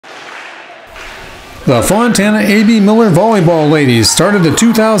The Fontana A.B. Miller volleyball ladies started the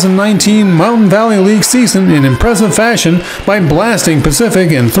 2019 Mountain Valley League season in impressive fashion by blasting Pacific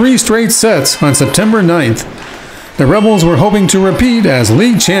in 3 straight sets on September 9th. The Rebels were hoping to repeat as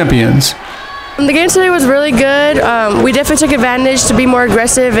league champions. The game today was really good. We definitely took advantage to be more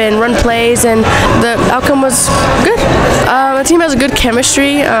aggressive and run plays, and the outcome was good. The team has a good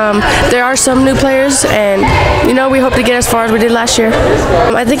chemistry. There are some new players, and we hope to get as far as we did last year.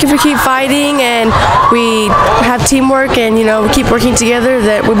 I think if we keep fighting and we have teamwork and we keep working together,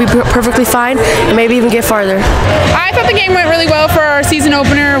 that we'll be perfectly fine and maybe even get farther. I thought the game went really well for our season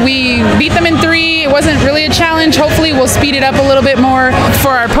opener. We beat them in 3. It wasn't really a challenge. Hopefully we'll speed it up a little bit more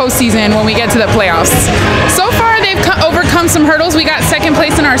for our postseason when we get to the playoffs. So far they've overcome some hurdles. We got 2nd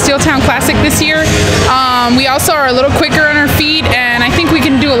place in our Steeltown Classic this year. We also are a little quicker on our feet, and I think we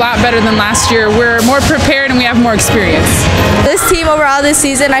can do a lot better than last year. We're more prepared and we have more experience. This team overall this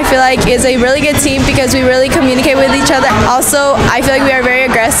season I feel like is a really good team because we really communicate with each other. Also, I feel like we are very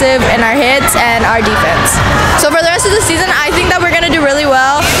aggressive in our hits and our defense. So for the rest of the season, I think that we're going to do really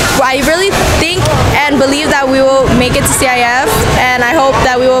well. I really think and believe that we will make it to CIF, and I hope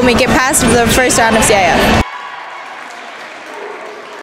that we will make it past the first round of CIF.